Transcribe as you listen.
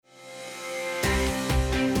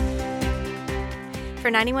For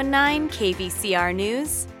 91.9 KVCR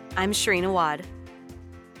News, I'm Shireen Awad.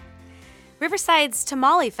 Riverside's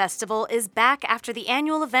Tamale Festival is back after the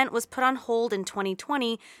annual event was put on hold in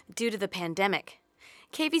 2020 due to the pandemic.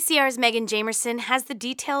 KVCR's Megan Jamerson has the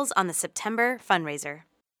details on the September fundraiser.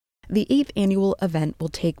 The 8th annual event will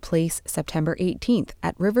take place September 18th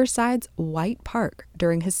at Riverside's White Park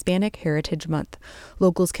during Hispanic Heritage Month.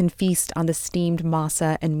 Locals can feast on the steamed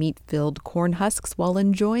masa and meat-filled corn husks while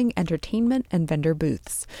enjoying entertainment and vendor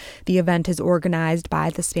booths. The event is organized by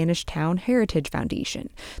the Spanish Town Heritage Foundation.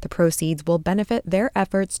 The proceeds will benefit their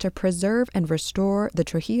efforts to preserve and restore the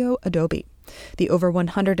Trujillo adobe. The over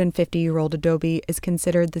 150-year-old adobe is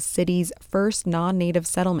considered the city's first non-native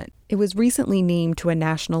settlement. It was recently named to a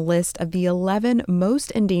national list of the 11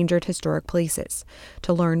 most endangered historic places.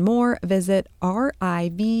 To learn more, visit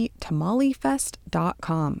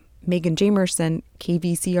rivtamalefest.com. Megan Jamerson,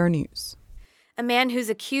 KVCR News. A man who's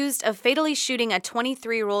accused of fatally shooting a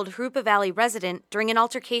 23-year-old Jurupa Valley resident during an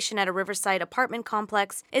altercation at a Riverside apartment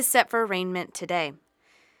complex is set for arraignment today.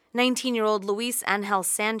 19-year-old Luis Angel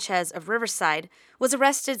Sanchez of Riverside was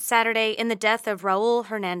arrested Saturday in the death of Raul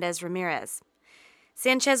Hernandez Ramirez.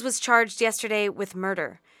 Sanchez was charged yesterday with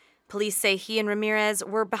murder. Police say he and Ramirez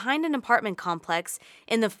were behind an apartment complex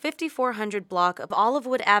in the 5400 block of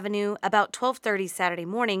Olivewood Avenue about 12:30 Saturday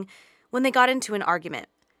morning when they got into an argument.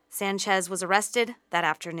 Sanchez was arrested that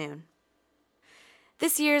afternoon.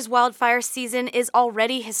 This year's wildfire season is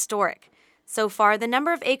already historic. So far, the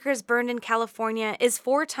number of acres burned in California is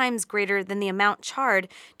 4 times greater than the amount charred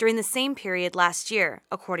during the same period last year,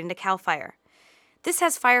 according to CAL FIRE. This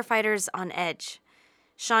has firefighters on edge.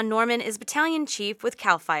 Sean Norman is battalion chief with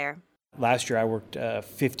CAL FIRE. Last year, I worked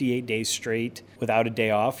 58 days straight without a day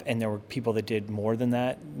off, and there were people that did more than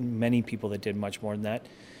that, many people that did much more than that.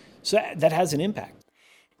 So that has an impact.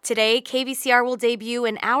 Today, KVCR will debut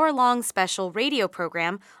an hour-long special radio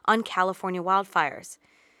program on California wildfires.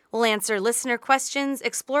 We'll answer listener questions,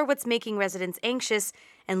 explore what's making residents anxious,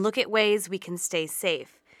 and look at ways we can stay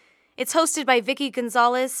safe. It's hosted by Vicky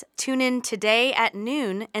Gonzalez. Tune in today at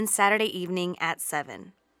noon and Saturday evening at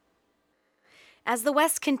 7. As the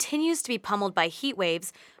West continues to be pummeled by heat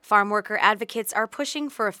waves, farm worker advocates are pushing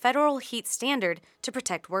for a federal heat standard to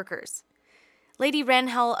protect workers. Lady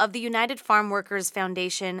Renhel of the United Farm Workers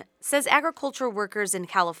Foundation says agricultural workers in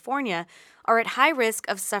California are at high risk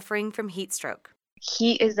of suffering from heat stroke.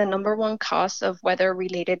 Heat is the number one cause of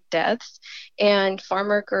weather-related deaths, and farm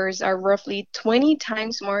workers are roughly 20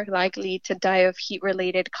 times more likely to die of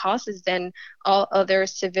heat-related causes than all other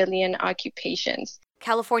civilian occupations.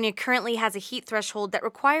 California currently has a heat threshold that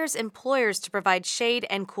requires employers to provide shade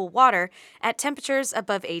and cool water at temperatures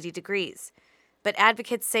above 80 degrees. But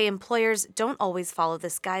advocates say employers don't always follow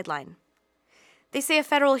this guideline. They say a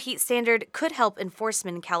federal heat standard could help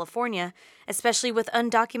enforcement in California, especially with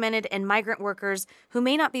undocumented and migrant workers who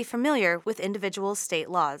may not be familiar with individual state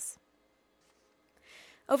laws.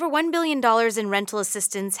 Over $1 billion in rental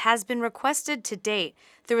assistance has been requested to date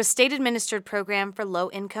through a state-administered program for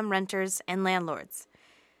low-income renters and landlords.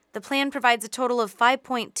 The plan provides a total of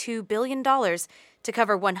 $5.2 billion to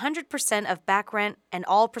cover 100% of back rent and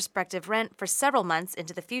all prospective rent for several months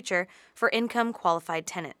into the future for income-qualified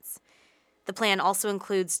tenants. The plan also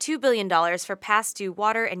includes $2 billion for past due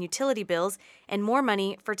water and utility bills and more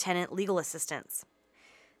money for tenant legal assistance.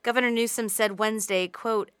 Governor Newsom said Wednesday,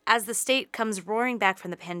 quote, "As the state comes roaring back from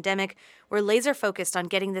the pandemic, we're laser focused on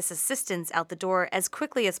getting this assistance out the door as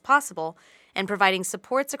quickly as possible and providing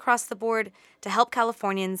supports across the board to help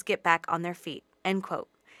Californians get back on their feet," end quote.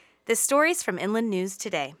 This story's from Inland News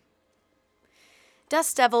Today.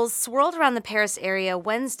 Dust devils swirled around the Perris area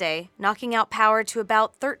Wednesday, knocking out power to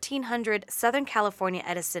about 1,300 Southern California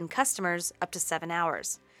Edison customers up to 7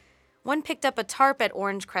 hours. One picked up a tarp at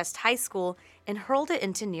Orange Crest High School and hurled it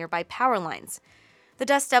into nearby power lines. The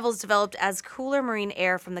dust devils developed as cooler marine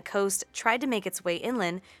air from the coast tried to make its way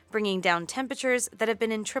inland, bringing down temperatures that have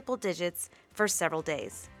been in triple digits for several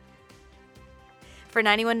days. For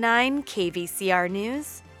 91.9 KVCR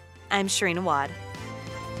News, I'm Shireen Awad.